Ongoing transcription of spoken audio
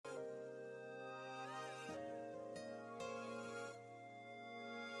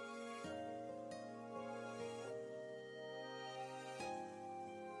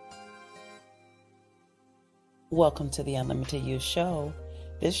Welcome to the Unlimited You Show.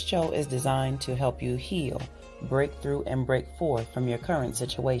 This show is designed to help you heal, break through, and break forth from your current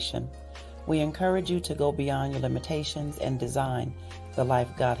situation. We encourage you to go beyond your limitations and design the life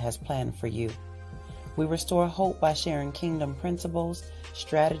God has planned for you. We restore hope by sharing kingdom principles,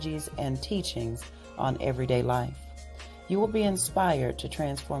 strategies, and teachings on everyday life. You will be inspired to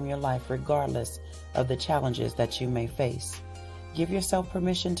transform your life regardless of the challenges that you may face. Give yourself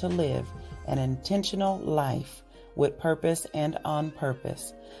permission to live an intentional life with purpose and on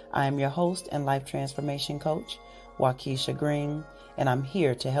purpose. I am your host and life transformation coach, Waukesha Green, and I'm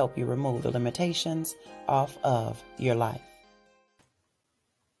here to help you remove the limitations off of your life.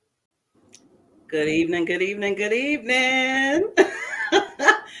 Good evening, good evening, good evening.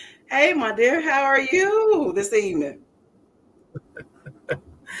 Hey, my dear, how are you this evening?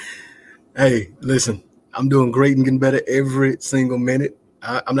 Hey, listen, I'm doing great and getting better every single minute.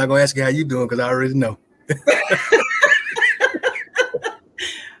 I'm not going to ask you how you're doing because I already know.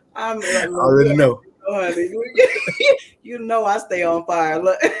 I already know. You know I stay on fire.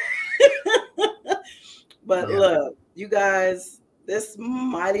 Look. But yeah. Look, you guys, this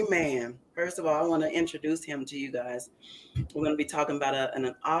mighty man, first of all, I want to introduce him to you guys. We're going to be talking about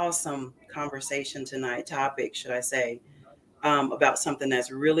an awesome conversation tonight, topic, should I say, about something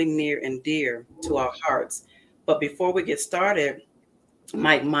that's really near and dear to our hearts. But before we get started,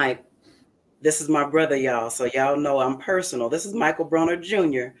 Mike, this is my brother, y'all. So y'all know I'm personal. This is Michael Broner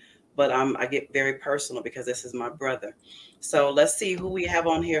Jr., but I get very personal because this is my brother. So let's see who we have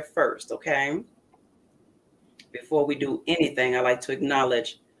on here first, okay? Before we do anything, I like to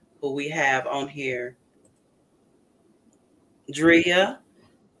acknowledge who we have on here. Drea,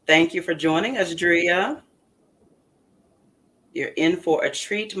 thank you for joining us, Drea. You're in for a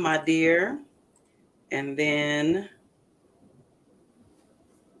treat, my dear. And then,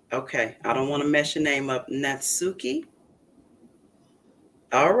 okay, I don't want to mess your name up. Natsuki.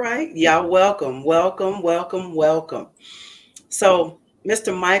 All right, y'all, welcome. So,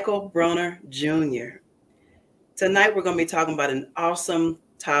 Mr. Michael Broner Jr., tonight we're going to be talking about an awesome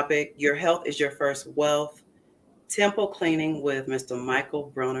topic. Your health is your first wealth. Temple cleaning with Mr.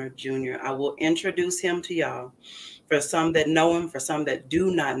 Michael Broner Jr. I will introduce him to y'all. For some that know him, for some that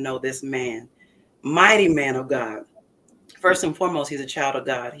do not know this man, mighty man of God. First and foremost, he's a child of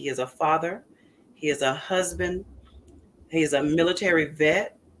God. He is a father. He is a husband. He is a military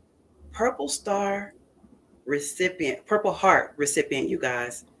vet, Purple Star recipient, Purple Heart recipient, you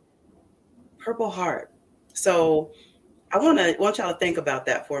guys. Purple Heart. So I want y'all to think about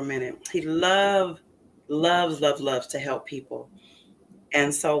that for a minute. He loves to help people.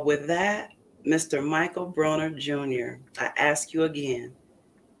 And so with that, Mr. Michael Broner Jr., I ask you again,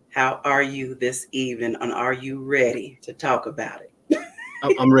 how are you this evening, and are you ready to talk about it?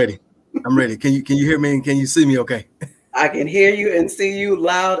 I'm ready. I'm ready. Can you hear me and can you see me okay? I can hear you and see you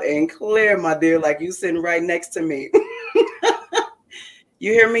loud and clear, my dear, like you sitting right next to me.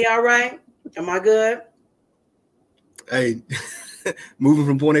 You hear me all right? Am I good? Hey, moving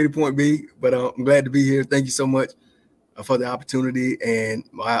from point A to point B, but I'm glad to be here. Thank you so much for the opportunity. And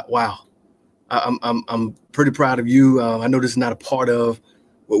wow, I'm pretty proud of you. I know this is not a part of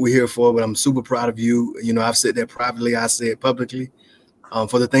what we're here for, but I'm super proud of you. You know, I've said that privately, I said publicly,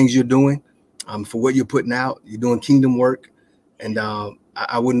 for the things you're doing, for what you're putting out. You're doing kingdom work, and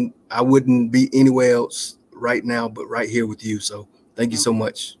I wouldn't be anywhere else right now, but right here with you. So thank you so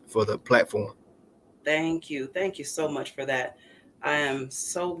much for the platform. Thank you so much for that. I am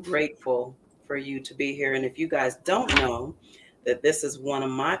so grateful for you to be here. And if you guys don't know that this is one of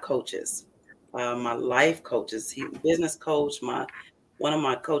my coaches, my life coaches, he's a business coach, one of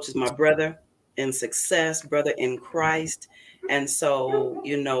my coaches, my brother in success, brother in Christ. And so,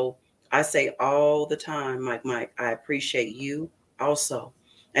 you know, I say all the time, Mike, I appreciate you also.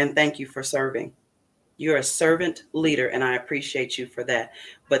 And thank you for serving. You're a servant leader, and I appreciate you for that.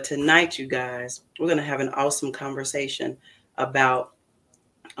 But tonight, you guys, we're going to have an awesome conversation about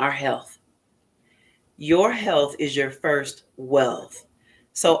our health. Your health is your first wealth.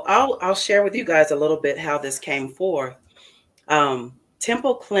 So I'll share with you guys a little bit how this came forth.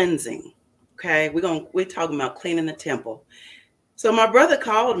 Temple cleansing. Okay, we're talking about cleaning the temple. So my brother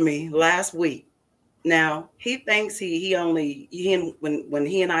called me last week. Now he thinks when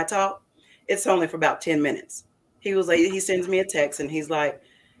he and I talk, it's only for about 10 minutes. He was like, he sends me a text and he's like,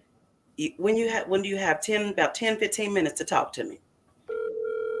 when do you have about 10, 15 minutes to talk to me?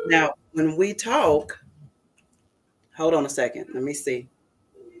 Now, when we talk, hold on a second. Let me see.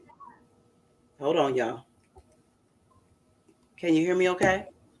 Hold on, y'all. Can you hear me okay?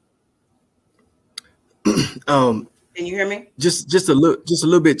 Can you hear me? Just a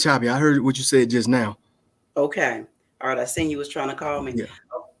little bit choppy. I heard what you said just now. Okay. All right. I seen you was trying to call me, Yeah.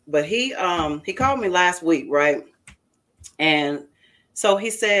 but he called me last week, right? And so he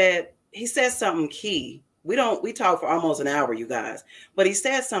said something key. We talked for almost an hour, you guys, but he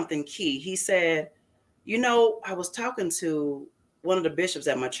said something key. He said, I was talking to one of the bishops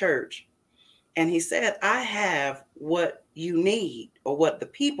at my church, and he said, I have what you need, or what the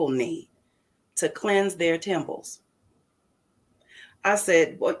people need, to cleanse their temples. I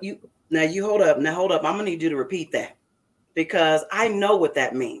said, "What you hold up. Now hold up. I'm gonna need you to repeat that, because I know what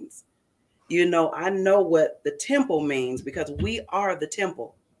that means. I know what the temple means, because we are the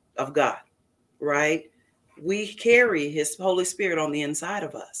temple of God, right? We carry his Holy Spirit on the inside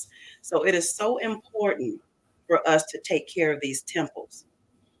of us. So it is so important for us to take care of these temples.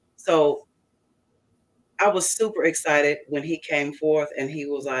 So I was super excited when he came forth and he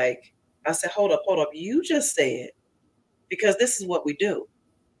was like, I said, hold up. You just said, because this is what we do.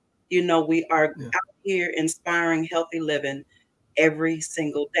 We are Yeah. out here inspiring healthy living every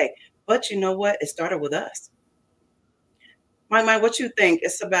single day. But you know what? It started with us. Mike, what you think?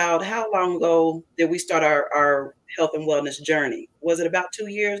 It's about, how long ago did we start our health and wellness journey? Was it about 2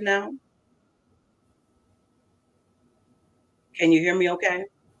 years now? Can you hear me okay?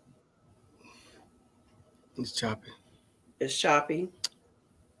 It's choppy. It's choppy.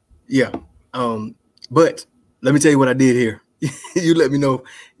 Yeah. But let me tell you what I did here. You let me know.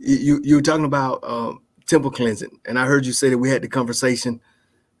 You were talking about temple cleansing, and I heard you say that we had the conversation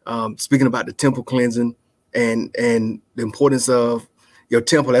speaking about the temple cleansing and the importance of your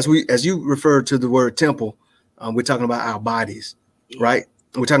temple. As you refer to the word temple, we're talking about our bodies, right?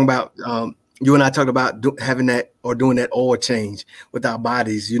 We're talking about you and I talked about having that or doing that oil change with our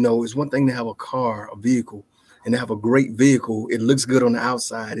bodies. It's one thing to have a car, a vehicle, and to have a great vehicle. It looks good on the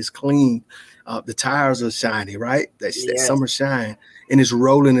outside. It's clean. The tires are shiny, right? That's that Yes. summer shine, and it's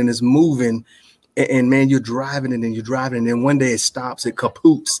rolling and it's moving. And man, you're driving it and you're driving, and then one day it stops, it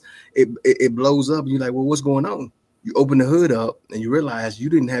kapoots, it blows up, and you're like, well, what's going on? You open the hood up and you realize you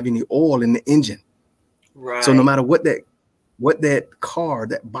didn't have any oil in the engine. So no Right. matter what that car,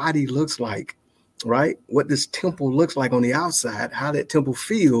 that body looks like, right? What this temple looks like on the outside, how that temple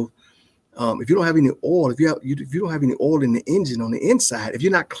feels. If you don't have any oil, if you don't have any oil in the engine on the inside, if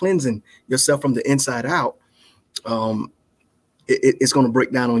you're not cleansing yourself from the inside out, it's going to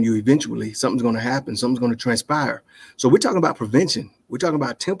break down on you eventually. Something's going to happen. Something's going to transpire. So we're talking about prevention. We're talking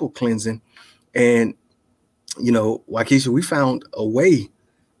about temple cleansing. And, Waukesha, we found a way.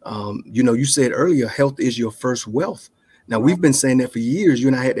 You said earlier, health is your first wealth. Now, Right. we've been saying that for years. You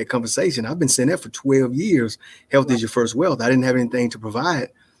and I had that conversation. I've been saying that for 12 years. Health Right. is your first wealth. I didn't have anything to provide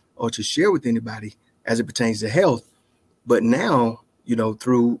or to share with anybody as it pertains to health. But now,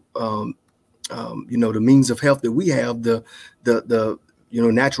 through the means of health that we have, the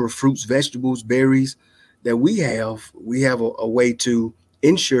natural fruits, vegetables, berries that we have a way to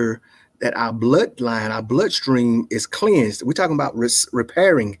ensure that our bloodline, our bloodstream is cleansed. We're talking about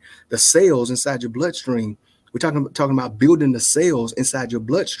repairing the cells inside your bloodstream. We're talking about building the cells inside your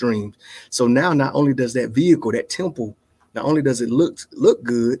bloodstream. So now, not only does that vehicle, that temple, not only does it look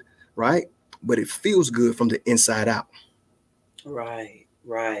good, right, but it feels good from the inside out. Right.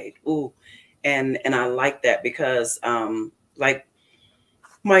 Right. Ooh. And I like that, because like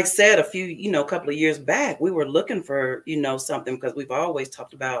Mike said, a couple of years back, we were looking for, something, because we've always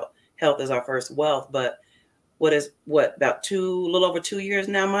talked about health as our first wealth. But about a little over 2 years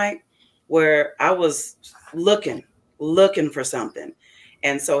now, Mike, where I was looking for something.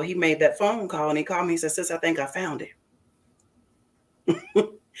 And so he made that phone call, and he called me and said, sis, I think I found it.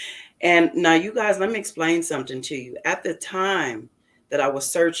 And now, you guys, let me explain something to you. At the time that I was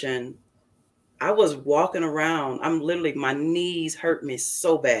searching, I was walking around. My knees hurt me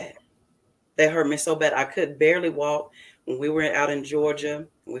so bad. They hurt me so bad. I could barely walk when we were out in Georgia.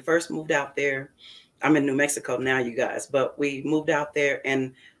 When we first moved out there. I'm in New Mexico now, you guys, but we moved out there,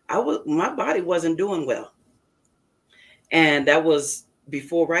 and my body wasn't doing well. And that was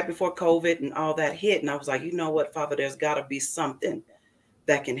right before COVID and all that hit. And I was like, you know what, Father, there's got to be something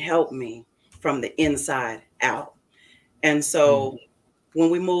that can help me from the inside out. And so when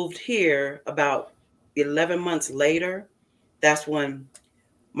we moved here, about 11 months later, that's when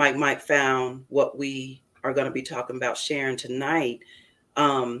Mike found what we are going to be talking about sharing tonight.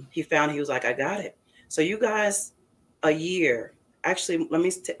 He was like, I got it. So you guys, a year, actually, let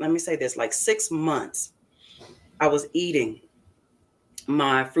me say this, like 6 months, I was eating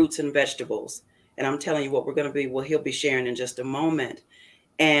my fruits and vegetables. And I'm telling you what he'll be sharing in just a moment.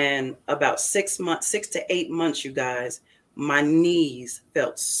 And about 6 months, 6 to 8 months, you guys, my knees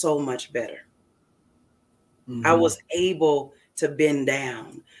felt so much better. I was able to bend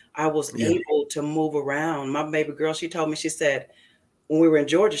down. I was able to move around. My baby girl, she told me, she said, when we were in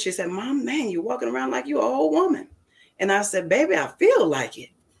Georgia, she said, Mom, man, you're walking around like you're an old woman. And I said, baby, I feel like it.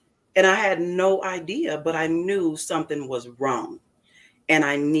 And I had no idea, but I knew something was wrong and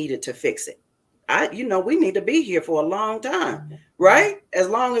I needed to fix it. We need to be here for a long time, right? As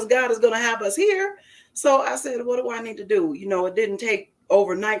long as God is going to have us here. So I said, what do I need to do? It didn't take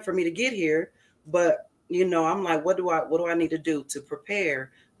overnight for me to get here, but I'm like, what do I need to do to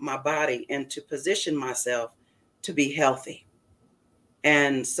prepare my body and to position myself to be healthy?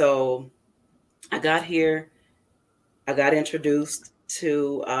 And so I got here, I got introduced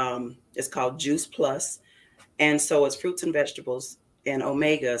to, it's called Juice Plus. And so it's fruits and vegetables and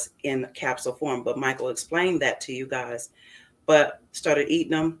omegas in capsule form. But Michael explained that to you guys, but started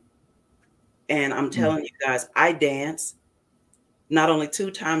eating them. And I'm telling you guys, I dance not only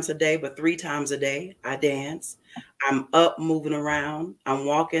 2 times a day, but 3 times a day. I dance. I'm up, moving around. I'm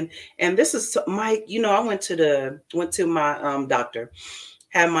walking. And this is Mike. I went to my doctor,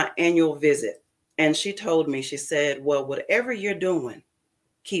 had my annual visit. And she told me, she said, well, whatever you're doing,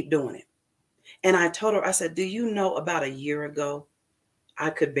 keep doing it. And I told her, I said, do you know about a year ago, I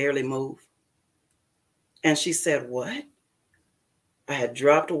could barely move? And she said, what? I had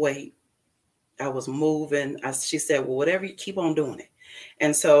dropped weight. I was moving. She said, well, whatever, you keep on doing it.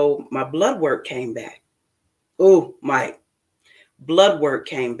 And so my blood work came back. Oh, Mike, blood work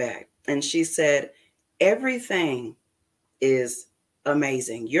came back. And she said, everything is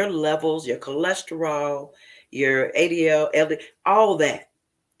amazing. Your levels, your cholesterol, your ADL, LDL, all that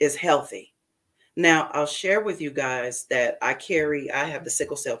is healthy. Now, I'll share with you guys that I have the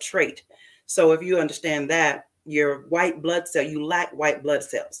sickle cell trait. So if you understand that, your white blood cell, you lack white blood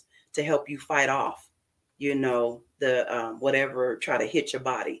cells to help you fight off, the whatever try to hit your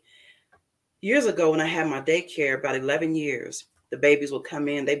body. Years ago, when I had my daycare, about 11 years, the babies would come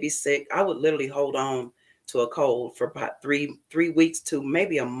in, they'd be sick. I would literally hold on to a cold for about three weeks to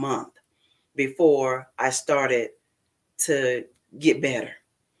maybe a month before I started to get better.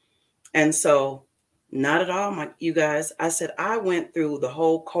 And so not at all, you guys. I said, I went through the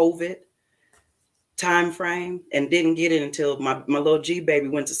whole COVID time frame and didn't get it until my little G baby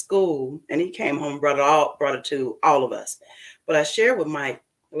went to school, and he came home and brought it to all of us. But I shared with Mike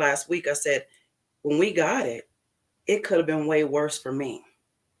last week, I said, when we got it, it could have been way worse for me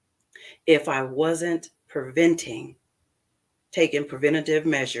if I wasn't taking preventative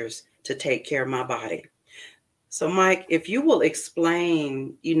measures to take care of my body. So Mike, if you will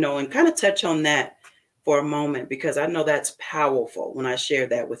explain, and kind of touch on that for a moment, because I know that's powerful when I share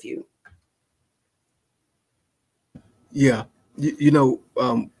that with you. Yeah.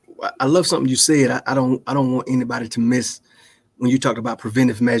 I love something you said. I don't want anybody to miss when you talked about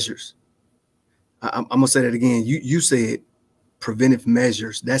preventive measures. I'm gonna say that again. You said preventive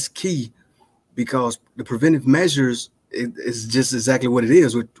measures. That's key, because the preventive measures is just exactly what it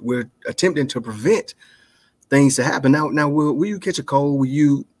is. We're attempting to prevent things to happen. Now, will you catch a cold?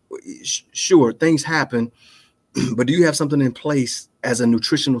 Sure, things happen, but do you have something in place as a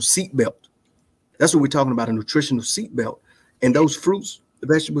nutritional seatbelt? That's what we're talking about, a nutritional seatbelt. And those fruits, the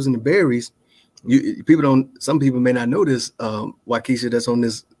vegetables, and the berries, some people may not know this, Waukesha, that's on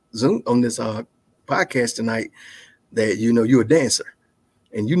this Zoom, on this podcast tonight, that you're a dancer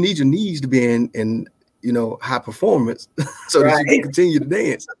and you need your knees to be in high performance so that you can continue to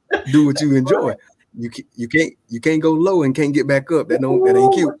dance, do what you enjoy. You can't go low and can't get back up. That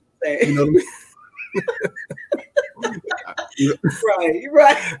ain't cute. You know what I mean?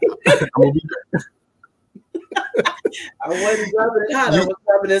 Right. I wasn't dropping it hot. I was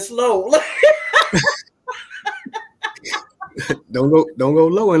dropping it slow. Don't go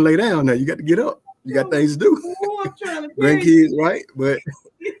low and lay down. Now you got to get up. You got things to do. I'm trying to grandkids, right? But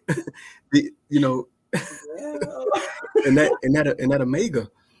and that omega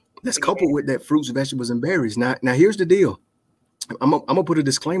that's coupled with that fruits, vegetables, and berries. Now here's the deal. I'm gonna put a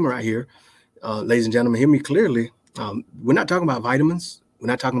disclaimer out here, ladies and gentlemen. Hear me clearly. We're not talking about vitamins. We're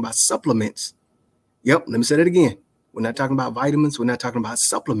not talking about supplements. Yep, let me say that again. We're not talking about vitamins. We're not talking about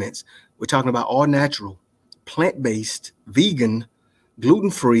supplements. We're talking about all natural, plant-based, vegan,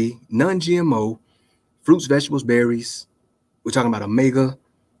 gluten-free, non-GMO fruits, vegetables, berries. We're talking about omega.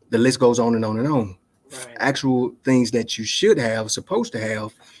 The list goes on and on and on. Right. Actual things that you should have, supposed to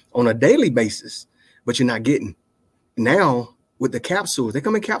have on a daily basis, but you're not getting. Now with the capsules, they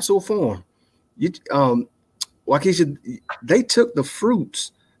come in capsule form. Waukesha, they took the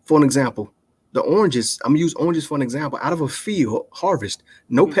fruits, for an example, the oranges. I'm gonna use oranges for an example. Out of a field, harvest,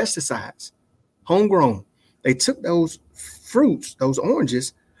 no pesticides, homegrown. They took those fruits, those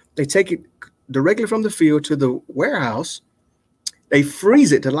oranges, they take it directly from the field to the warehouse. They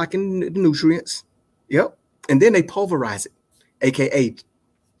freeze it to lock in the nutrients. Yep. And then they pulverize it, AKA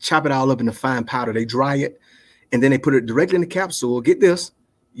chop it all up into fine powder. They dry it, and then they put it directly in the capsule. Get this.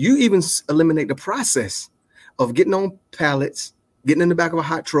 You even eliminate the process of getting on pallets, getting in the back of a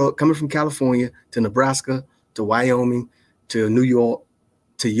hot truck, coming from California to Nebraska, to Wyoming, to New York,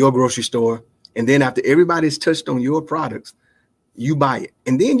 to your grocery store. And then after everybody's touched on your products, you buy it.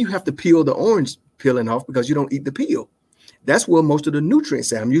 And then you have to peel the orange peeling off because you don't eat the peel. That's where most of the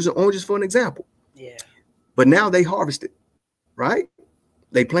nutrients are. I'm using oranges for an example. Yeah. But now they harvest it, right?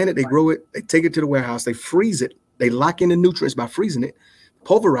 They plant it, they grow it, they take it to the warehouse, they freeze it, they lock in the nutrients by freezing it,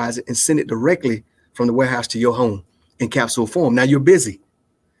 pulverize it, and send it directly from the warehouse to your home in capsule form. Now you're busy.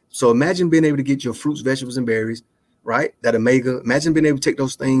 So imagine being able to get your fruits, vegetables, and berries, right? That omega. Imagine being able to take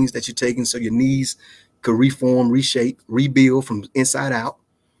those things that you're taking so your knees could reform, reshape, rebuild from inside out,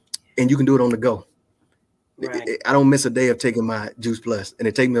 and you can do it on the go. Right. I don't miss a day of taking my Juice Plus, and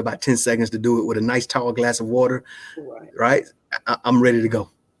it takes me about 10 seconds to do it with a nice tall glass of water, right? I'm ready to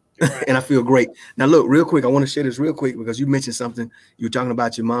go. Right. And I feel great. Now, look, real quick, I want to share this real quick because you mentioned something. You were talking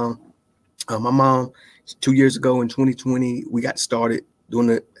about your mom. My mom, 2 years ago in 2020, we got started during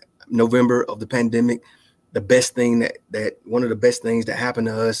the November of the pandemic. The best thing one of the best things that happened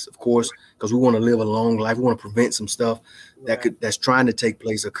to us, of course, because we want to live a long life. We want to prevent some stuff that's trying to take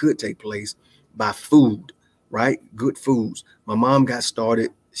place or could take place by food, right? Good foods. My mom got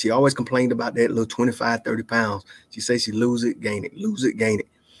started. She always complained about that little 25, 30 pounds. She says she lose it, gain it, lose it, gain it.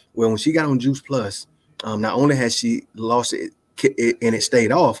 Well, when she got on Juice Plus, not only has she lost it and it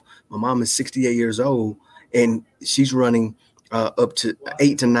stayed off, my mom is 68 years old and she's running up to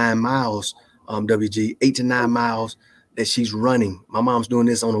 8 to 9 miles, WG, 8 to 9 miles that she's running. My mom's doing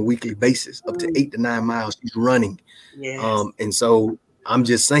this on a weekly basis, up to 8 to 9 miles she's running. Yes. And so I'm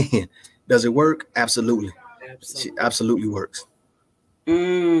just saying, does it work? Absolutely. She absolutely works.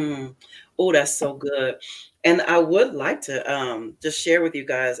 Oh, that's so good. And I would like to just share with you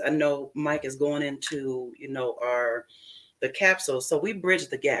guys. I know Mike is going into, the capsule. So we bridge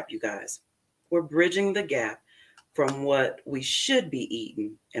the gap, you guys. We're bridging the gap from what we should be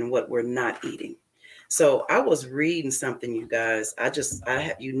eating and what we're not eating. So I was reading something, you guys. I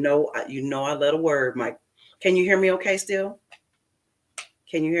love a word, Mike. Can you hear me okay still?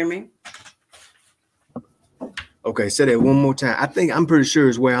 Can you hear me? Okay, say that one more time. I'm pretty sure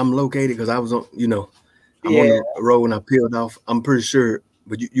it's where I'm located because I was on, I'm on the road and I peeled off. I'm pretty sure,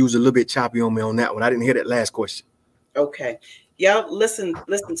 but you was a little bit choppy on me on that one. I didn't hear that last question. Okay. Y'all listen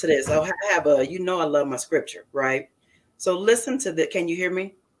to this. I have I love my scripture, right? So listen to that. Can you hear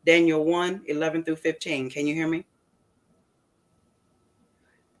me? Daniel 1, 11 through 15. Can you hear me?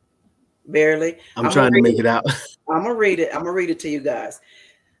 Barely. I'm trying to make it out. I'm gonna read it. I'm gonna read it to you guys.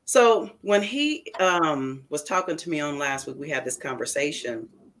 So when he was talking to me on last week, we had this conversation.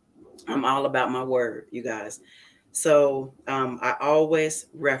 I'm all about my word, you guys. So I always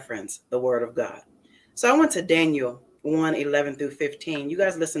reference the word of God. So I went to Daniel 1, 11 through 15. You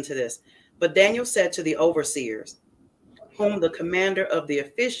guys listen to this. But Daniel said to the overseers, whom the commander of the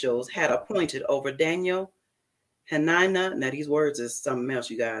officials had appointed over Daniel, Hananiah, now these words is something else,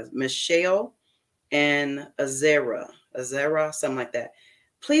 you guys, Mishael and Azariah, something like that.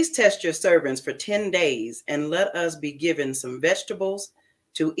 Please test your servants for 10 days and let us be given some vegetables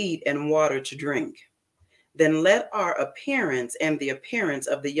to eat and water to drink. Then let our appearance and the appearance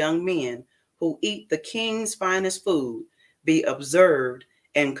of the young men who eat the king's finest food be observed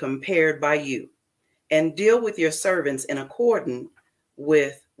and compared by you, and deal with your servants in accordance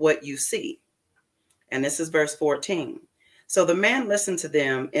with what you see. And this is verse 14. So the man listened to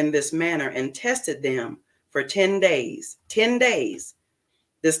them in this manner and tested them for 10 days. 10 days.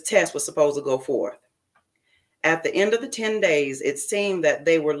 This test was supposed to go forth. At the end of the 10 days, it seemed that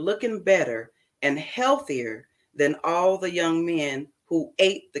they were looking better and healthier than all the young men who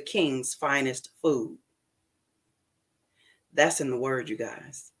ate the king's finest food. That's in the word, you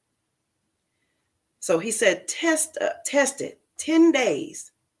guys. So he said, test it. 10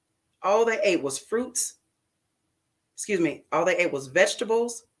 days. All they ate was all they ate was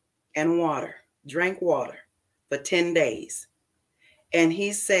vegetables and water, drank water for 10 days. And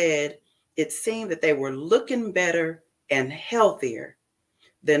he said, it seemed that they were looking better and healthier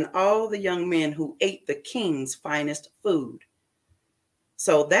than all the young men who ate the king's finest food.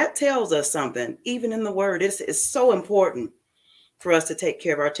 So that tells us something, even in the word. It's so important for us to take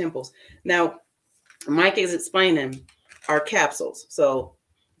care of our temples. Now, Mike is explaining our capsules. So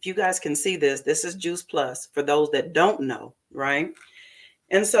if you guys can see this is Juice Plus for those that don't know, right?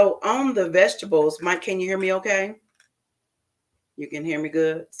 And so on the vegetables, Mike, can you hear me okay? You can hear me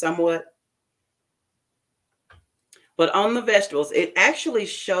good, somewhat. But on the vegetables, it actually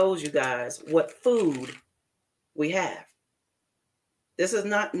shows you guys what food we have. This is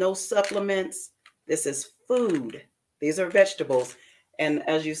not no supplements. This is food. These are vegetables. And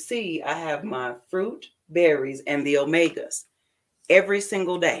as you see, I have my fruit, berries, and the omegas every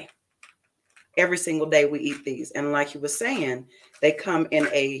single day. Every single day we eat these. And like you were saying, they come in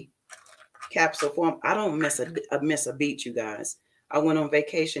a capsule form. I don't miss a beat, you guys. I went on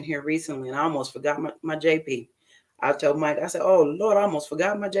vacation here recently and I almost forgot my JP. I told Mike, I said, oh, Lord, I almost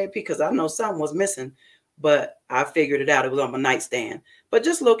forgot my JP because I know something was missing, but I figured it out. It was on my nightstand. But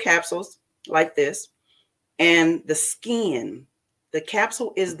just little capsules like this. And the skin, the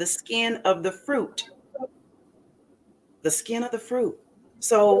capsule is the skin of the fruit. The skin of the fruit.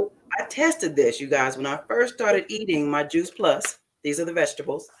 So I tested this, you guys, when I first started eating my Juice Plus. These are the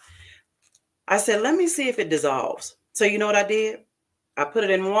vegetables. I said, let me see if it dissolves. So you know what I did? I put it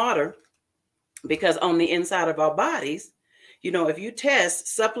in water because on the inside of our bodies, you know, if you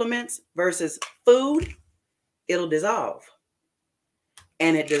test supplements versus food, it'll dissolve.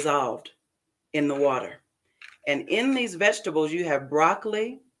 And it dissolved in the water. And in these vegetables, you have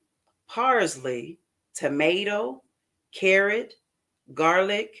broccoli, parsley, tomato, carrot,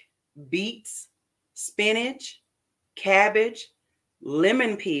 garlic, beets, spinach, cabbage,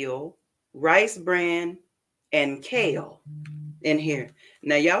 lemon peel, rice bran, and kale in here.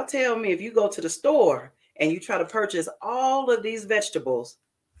 Now, y'all tell me if you go to the store and you try to purchase all of these vegetables,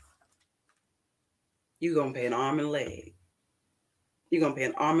 you're going to pay an arm and leg. You're going to pay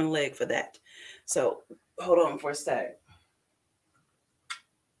an arm and leg for that. So hold on for a sec.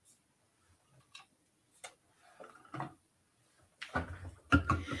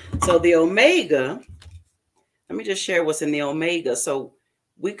 So the omega, let me just share what's in the omega. So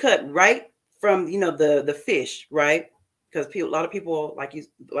we cut right from, you know, the fish, right? Because a lot of people like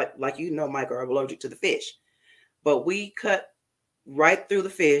you know, Mike, are allergic to the fish. But we cut right through the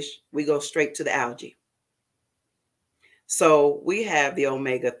fish. We go straight to the algae. So we have the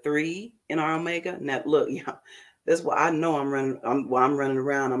omega-3 in our omega. Now look, yeah, that's why I know I'm running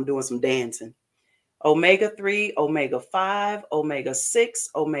around. I'm doing some dancing. Omega-3, omega-5, omega-6,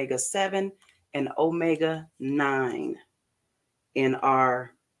 omega-7, and omega-9 in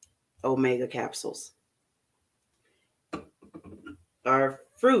our omega capsules. Our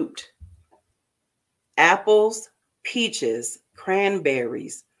fruit, apples, peaches,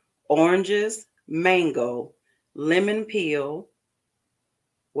 cranberries, oranges, mango, lemon peel,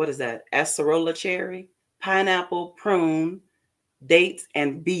 what is that? Acerola cherry, pineapple, prune, dates,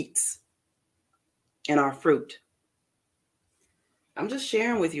 and beets in our fruit. I'm just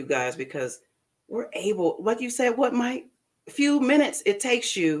sharing with you guys because we're able, like you said, what, Mike? A few minutes it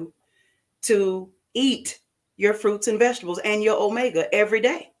takes you to eat your fruits and vegetables and your omega every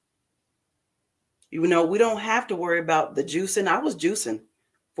day. You know, we don't have to worry about the juicing. I was juicing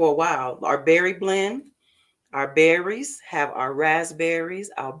for a while. Our berry blend, our berries have our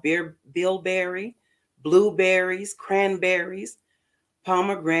raspberries, our bilberry, blueberries, cranberries,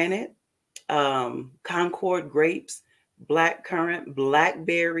 pomegranate, Concord grapes, blackcurrant,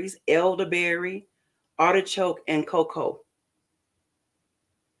 blackberries, elderberry, artichoke, and cocoa.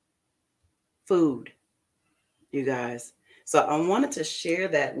 Food, you guys. So I wanted to share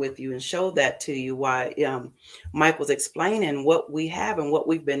that with you and show that to you why Mike was explaining what we have and what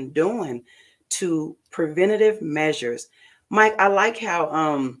we've been doing to preventative measures. Mike, I like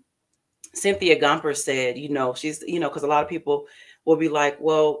how Cynthia Gumper said, you know, she's, you know, because a lot of people will be like,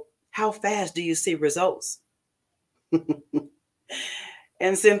 well, how fast do you see results?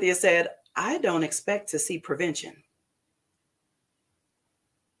 And Cynthia said, I don't expect to see prevention.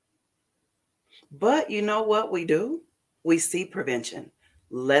 But you know what we do? We see prevention.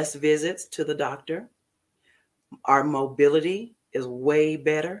 Less visits to the doctor. Our mobility is way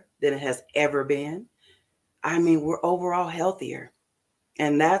better than it has ever been. I mean, we're overall healthier.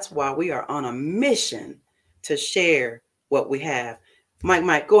 And that's why we are on a mission to share what we have.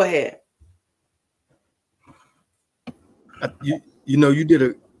 Mike, go ahead. You know, you did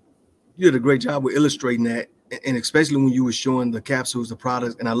a great job with illustrating that, and especially when you were showing the capsules, the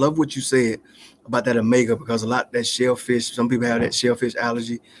products. And I love what you said about that omega, because a lot that shellfish, some people have that shellfish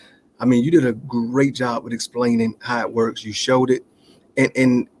allergy. I mean, you did a great job with explaining how it works. You showed it.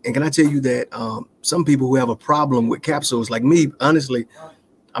 And can I tell you that some people who have a problem with capsules, like me, honestly,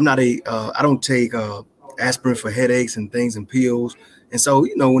 I'm not I don't take aspirin for headaches and things and pills. And so,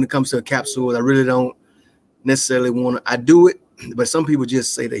 you know, when it comes to a capsule, I really don't necessarily want to. I do it, but some people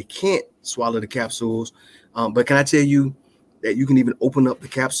just say they can't swallow the capsules. But can I tell you that you can even open up the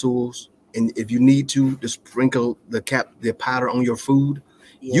capsules, and if you need to, sprinkle the powder on your food.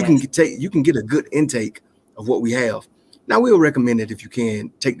 Yes. You can get a good intake of what we have. Now, we'll recommend it if you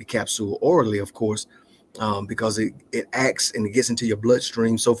can take the capsule orally, of course, because it acts and it gets into your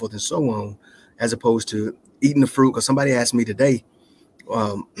bloodstream, so forth and so on, as opposed to eating the fruit. Because somebody asked me today,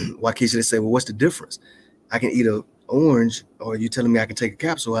 Waukesha, they say, well, what's the difference? I can eat an orange, or you telling me I can take a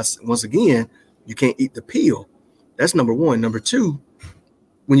capsule? Once again, you can't eat the peel. That's number one. Number two,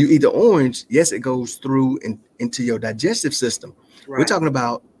 when you eat the orange, yes, it goes through into your digestive system. Right. We're talking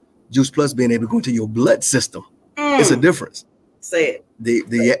about Juice Plus being able to go into your blood system. It's a difference. Say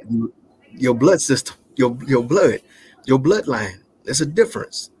it. Your blood system, your bloodline. There's a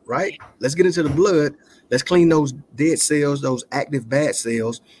difference, right? Let's get into the blood. Let's clean those dead cells, those active bad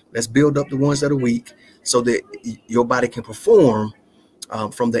cells. Let's build up the ones that are weak, so that your body can perform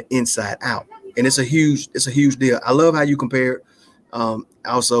from the inside out. And it's a huge deal. I love how you compare.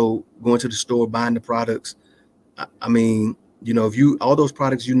 Also going to the store, buying the products. I mean, you know, if all those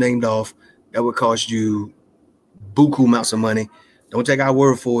products you named off, that would cost you buku amounts of money. Don't take our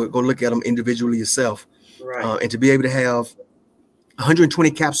word for it. Go look at them individually yourself. Right. And to be able to have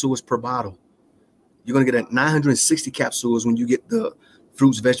 120 capsules per bottle, you're going to get 960 capsules when you get the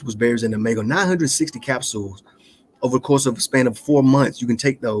fruits, vegetables, berries, and the omega. 960 capsules over the course of a span of 4 months. You can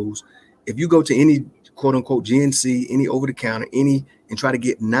take those. If you go to any quote unquote GNC, any over the counter, and try to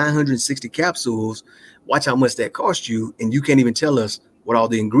get 960 capsules, watch how much that costs you. And you can't even tell us what all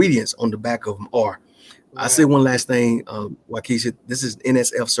the ingredients on the back of them are. Right. I say one last thing, Waukesha, this is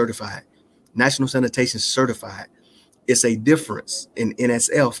NSF certified, National Sanitation certified. It's a difference in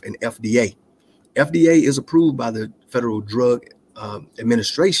NSF and FDA. FDA is approved by the Federal Drug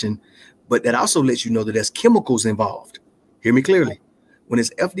Administration, but that also lets you know that there's chemicals involved. Hear me clearly. When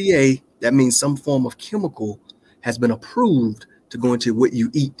it's FDA, that means some form of chemical has been approved to go into what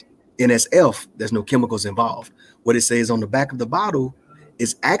you eat. NSF, there's no chemicals involved. What it says on the back of the bottle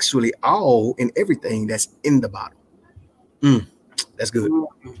is actually all and everything that's in the bottle. That's good.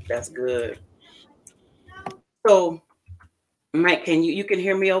 That's good. So, Mike, you can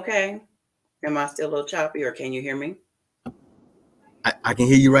hear me okay? Am I still a little choppy, or can you hear me? I can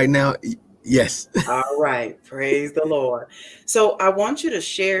hear you right now. Yes. All right. Praise the Lord. So I want you to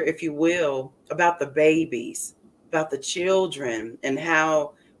share, if you will, about the babies, about the children, and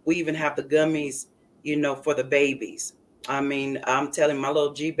how we even have the gummies, you know, for the babies. I mean, I'm telling my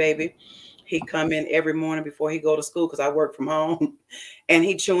little G baby, he come in every morning before he go to school, because I work from home, and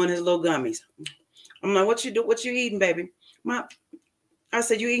he chewing his little gummies. I'm like, what you eating, baby? I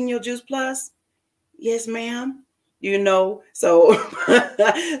said, you eating your Juice Plus? Yes, ma'am. You know, so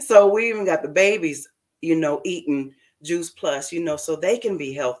we even got the babies, you know, eating Juice Plus, you know, so they can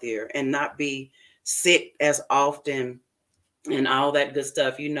be healthier and not be sick as often and all that good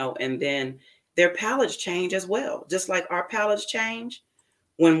stuff, you know. And then their palates change as well, just like our palates change.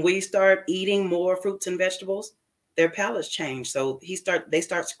 When we start eating more fruits and vegetables, their palates change. So they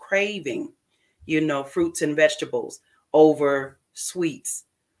start craving, you know, fruits and vegetables over sweets.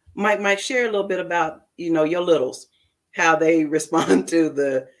 Mike, share a little bit about, you know, your littles, how they respond to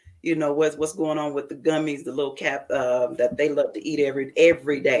the, you know, what's going on with the gummies, the little cap that they love to eat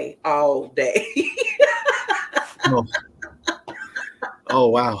every day, all day. Oh,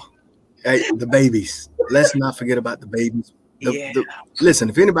 wow. Hey, the babies. Let's not forget about the babies. Listen,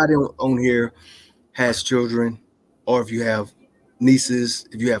 if anybody on here has children, or if you have nieces,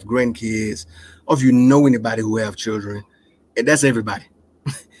 if you have grandkids, or if you know anybody who have children, and that's everybody.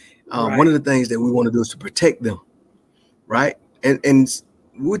 Right. One of the things that we want to do is to protect them, right? And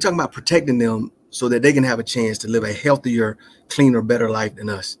we're talking about protecting them so that they can have a chance to live a healthier, cleaner, better life than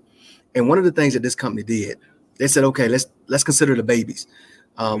us. And one of the things that this company did, they said, okay, let's consider the babies.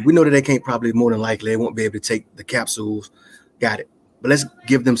 We know that they can't, probably more than likely, they won't be able to take the capsules. Got it. But let's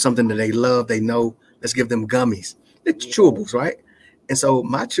give them something that they love, they know. Let's give them gummies. They're chewables, right? And so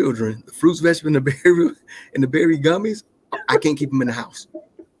my children, the fruits, vegetables, and the berry gummies, I can't keep them in the house.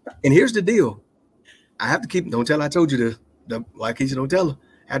 And here's the deal. I have to keep them. Don't tell I told you this. Waukesha, don't tell her.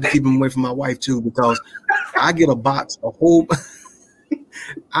 I have to keep them away from my wife too, because I get a box, a whole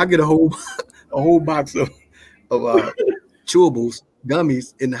box of chewables,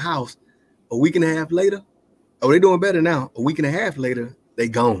 gummies in the house. A week and a half later, they're doing better now. A week and a half later, they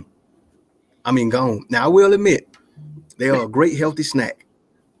gone. I mean, gone. Now, I will admit, they are a great healthy snack.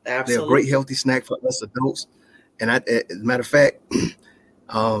 Absolutely. They're a great healthy snack for us adults. And as a matter of fact,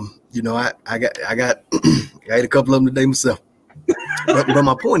 you know, I ate a couple of them today myself. but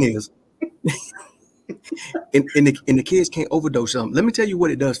my point is, and the kids can't overdose them. Let me tell you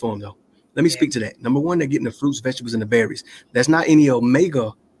what it does for them, though. Let me speak to that. Number one, they're getting the fruits, vegetables, and the berries. That's not any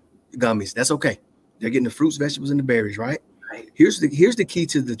omega gummies. That's okay. They're getting the fruits, vegetables, and the berries, right? Here's the key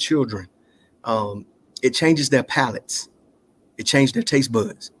to the children. it changes their palates. It changed their taste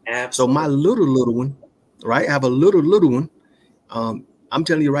buds. Absolutely. So my little one, right? I have a little one. I'm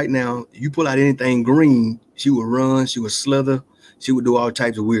telling you right now, you pull out anything green, she would run, she would slither, she would do all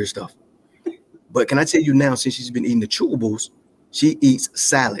types of weird stuff. But can I tell you now, since she's been eating the chewables, she eats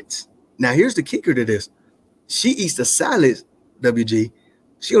salads. Now here's the kicker to this. She eats the salads, WG.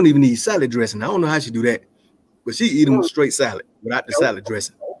 She don't even need salad dressing. I don't know how she do that, but she eat them straight salad without the salad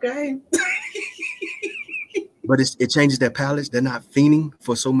dressing. Okay. But it changes their palates. They're not fiending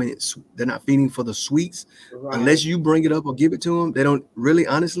for so many. They're not fiending for the sweets. Right. Unless you bring it up or give it to them. They don't really,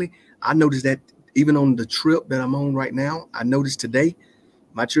 honestly. I noticed that even on the trip that I'm on right now, I noticed today,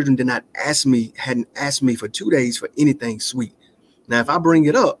 my children hadn't asked me for 2 days for anything sweet. Now, if I bring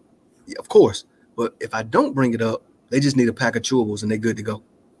it up, of course. But if I don't bring it up, they just need a pack of chewables and they're good to go.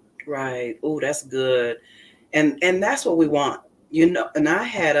 Right. Oh, that's good. And that's what we want. You know, and I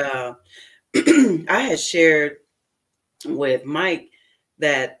had I had shared with Mike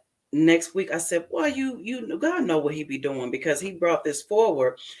that next week I said, well, you God know what he be doing, because he brought this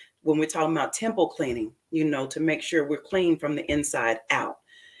forward when we're talking about temple cleaning, you know, to make sure we're clean from the inside out.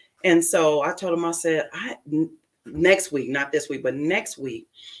 And so I told him, I said, next week, not this week, but next week,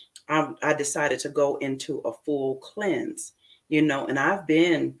 I decided to go into a full cleanse, you know, and I've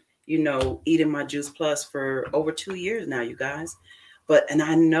been, you know, eating my Juice Plus for over 2 years now, you guys. And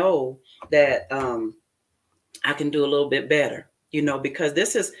I know that I can do a little bit better, you know, because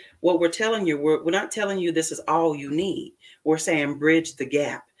this is what we're telling you. We're not telling you this is all you need. We're saying bridge the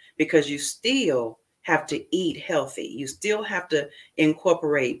gap, because you still have to eat healthy. You still have to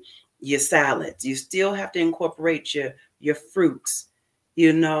incorporate your salads. You still have to incorporate your fruits,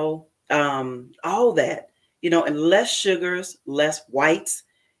 you know, all that, you know, and less sugars, less whites,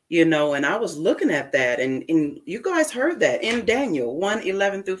 you know. And I was looking at that, and you guys heard that in Daniel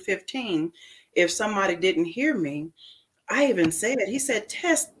 1:11-15. If somebody didn't hear me, I even said, he said,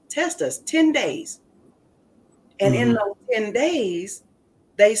 test us 10 days. And in those 10 days,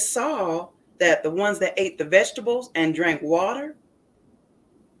 they saw that the ones that ate the vegetables and drank water,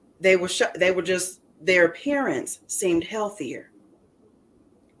 they were just, their appearance seemed healthier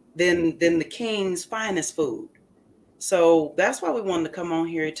than the king's finest food. So that's why we wanted to come on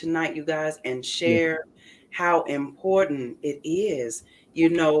here tonight, you guys, and share how important it is, you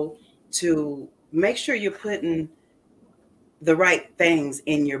know, to make sure you're putting the right things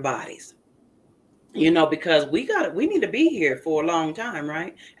in your bodies, you know, because we need to be here for a long time,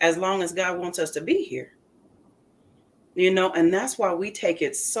 right? As long as God wants us to be here, you know, and that's why we take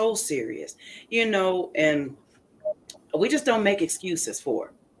it so serious, you know, and we just don't make excuses for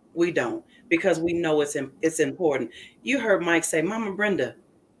it. We don't, because we know it's important. You heard Mike say, Mama Brenda,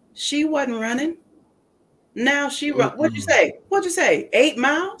 she wasn't running. Now she run. What'd you say? 8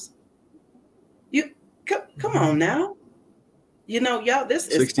 miles? You come on now. You know, y'all, this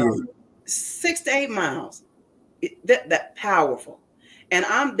is 6 to 8 miles. That powerful. And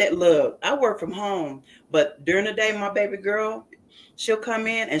look, I work from home, but during the day, my baby girl, she'll come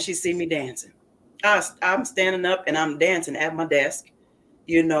in and she see me dancing. I'm standing up and I'm dancing at my desk.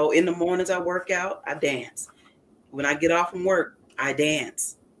 You know, in the mornings I work out, I dance. When I get off from work, I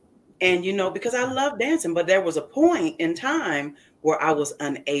dance. And, you know, because I love dancing, but there was a point in time where I was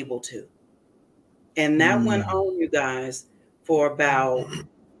unable to. And that went on, you guys, for about,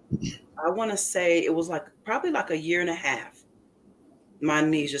 I want to say it was probably like a year and a half. My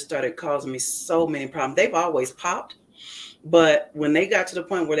knees just started causing me so many problems. They've always popped, but when they got to the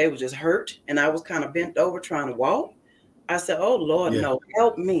point where they were just hurt and I was kind of bent over trying to walk, I said, oh, Lord, no,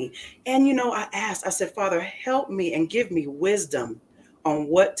 help me. And, you know, I said, Father, help me and give me wisdom on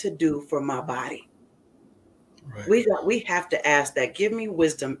what to do for my body. Right. We have to ask that. Give me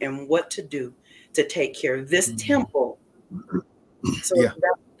wisdom and what to do to take care of this temple, so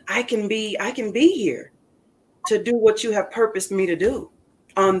that I can be here to do what you have purposed me to do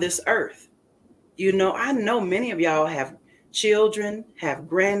on this earth. You know, I know many of y'all have children, have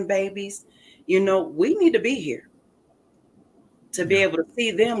grandbabies. You know, we need to be here to be able to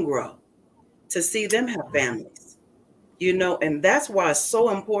see them grow, to see them have families, you know, and that's why it's so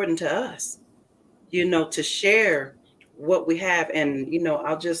important to us, you know, to share what we have. And, you know,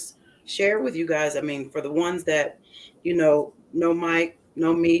 I'll just share with you guys. I mean, for the ones that, you know Mike,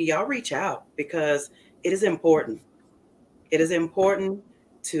 know me, y'all reach out, because it is important. It is important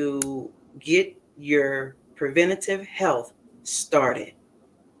to get your preventative health started.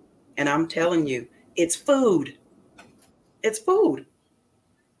 And I'm telling you, it's food. It's food.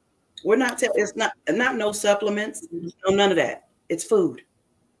 We're not, it's not no supplements, no, none of that. It's food.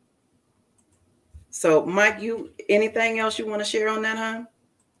 So Mike, anything else you want to share on that, huh?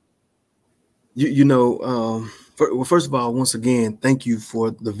 Well, first of all, once again, thank you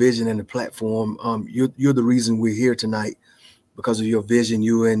for the vision and the platform. You're the reason we're here tonight because of your vision.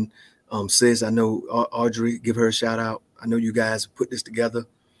 You and sis, I know Audrey, give her a shout out. I know you guys put this together.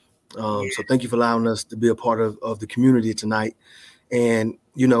 Yeah. So thank you for allowing us to be a part of the community tonight. And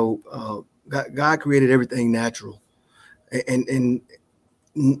God created everything natural, and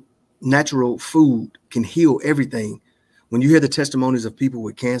natural food can heal everything. When you hear the testimonies of people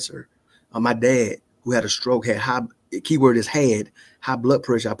with cancer, my dad who had a stroke had keyword is had high blood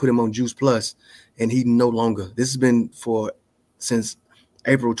pressure. I put him on Juice Plus, and he no longer. This has been since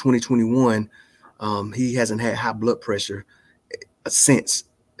April 2021. He hasn't had high blood pressure since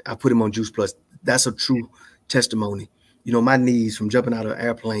I put him on Juice Plus. That's a true testimony. My knees from jumping out of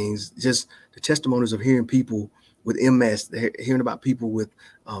airplanes, just the testimonies of hearing people with MS, hearing about people with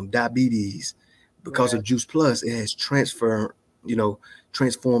diabetes because of Juice Plus, it has transformed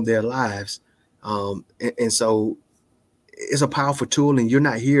their lives. And so it's a powerful tool, and you're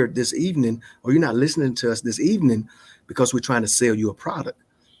not here this evening, or you're not listening to us this evening because we're trying to sell you a product.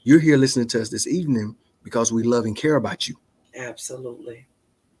 You're here listening to us this evening because we love and care about you. Absolutely.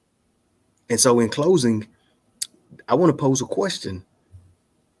 And so in closing, I want to pose a question.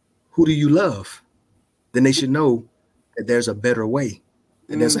 Who do you love? Then they should know that there's a better way,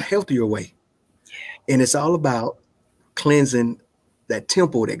 and there's a healthier way. And it's all about cleansing that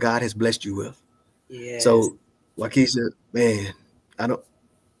temple that God has blessed you with. Yes. So, Waukesha, man,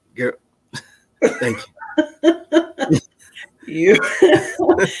 girl, thank you.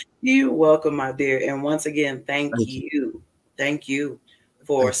 You're welcome, my dear. And once again, thank you. Thank you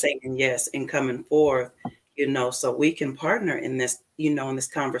for saying yes and coming forth, so we can partner in this, in this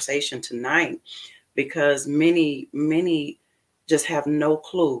conversation tonight, because many just have no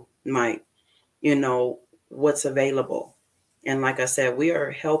clue, Mike, what's available. And like I said, we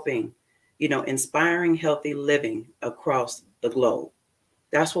are helping, inspiring healthy living across the globe.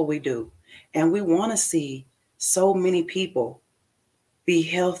 That's what we do. And we want to see so many people be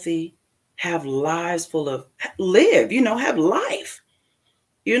healthy, have lives full of live, have life.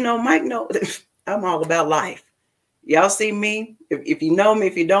 Mike, I'm all about life. Y'all see me. If you know me,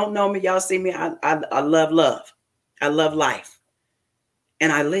 if you don't know me, y'all see me. I love love. I love life.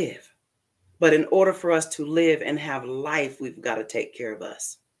 And I live. But in order for us to live and have life, we've got to take care of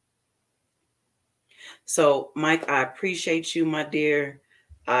us. So, Mike, I appreciate you, my dear.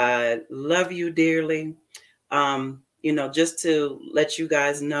 I love you dearly. Just to let you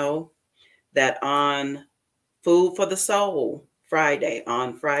guys know that on Food for the Soul Friday,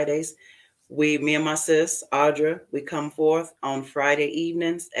 on Fridays, me and my sis, Audra, we come forth on Friday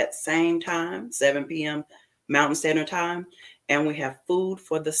evenings at same time, 7 p.m. Mountain Standard Time. And we have Food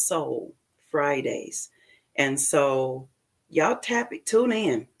for the Soul Fridays. And so y'all tune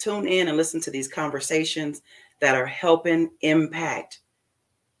in and listen to these conversations that are helping impact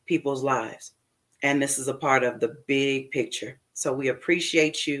people's lives. And this is a part of the big picture. So we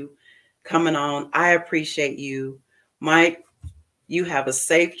appreciate you coming on. I appreciate you. Mike, you have a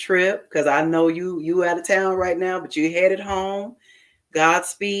safe trip, because I know you out of town right now, but you headed home.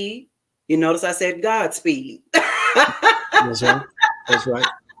 Godspeed. You notice I said Godspeed. That's right. That's right.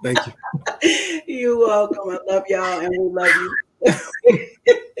 Thank you. You're welcome. I love y'all, and we love you.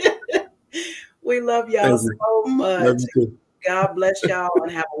 We love y'all so much. Love you too. God bless y'all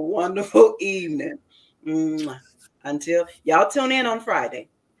and have a wonderful evening. Until y'all tune in on Friday.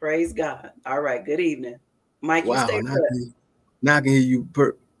 Praise God. All right. Good evening. Mike, you stay put. Now I can hear you.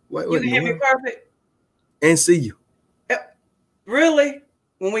 You can hear me perfect? And see you. Really?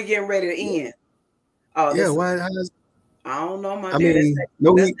 When we getting ready to end? Oh, yeah. Why? I don't know, my dear.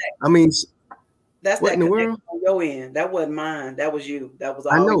 That's what in the world? On your end. That wasn't mine. That was you. That was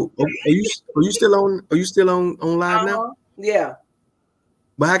all. I know. Are you still on? Are you still on live now? Yeah.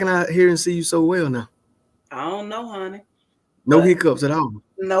 But how can I hear and see you so well now? I don't know, honey. No hiccups at all.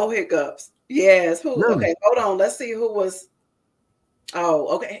 No hiccups. Yes. Who? None. Okay, hold on. Let's see who was. Oh,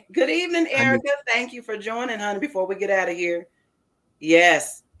 okay. Good evening, Erica. Thank you for joining, honey. Before we get out of here.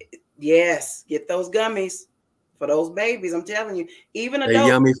 Yes. Get those gummies for those babies. I'm telling you, even adults. They're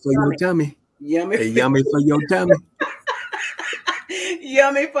yummy for your tummy. Yummy. Yummy for your tummy.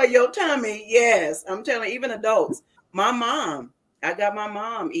 Yummy for your tummy. Yes, I'm telling you, even adults. I got my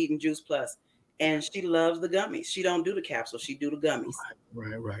mom eating Juice Plus, and she loves the gummies. She don't do the capsules. She do the gummies.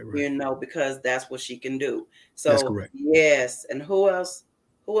 Right. Because that's what she can do. So that's correct. Yes. And who else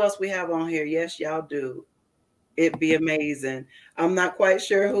we have on here? Yes, y'all do. It'd be amazing. I'm not quite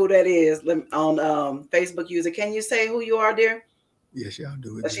sure who that is. On Facebook user. Can you say who you are, dear? Yes, y'all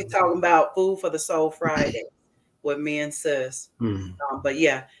do it. She's talking about Food for the Soul Friday. with me and sis. Mm. But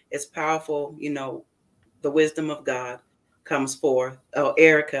yeah, it's powerful. You know, the wisdom of God comes forth. Oh,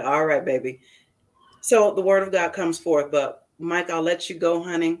 Erica. All right, baby. So the word of God comes forth. But Mike, I'll let you go,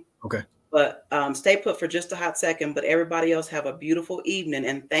 honey. Okay. But stay put for just a hot second. But everybody else have a beautiful evening.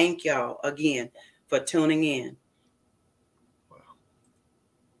 And thank y'all again for tuning in.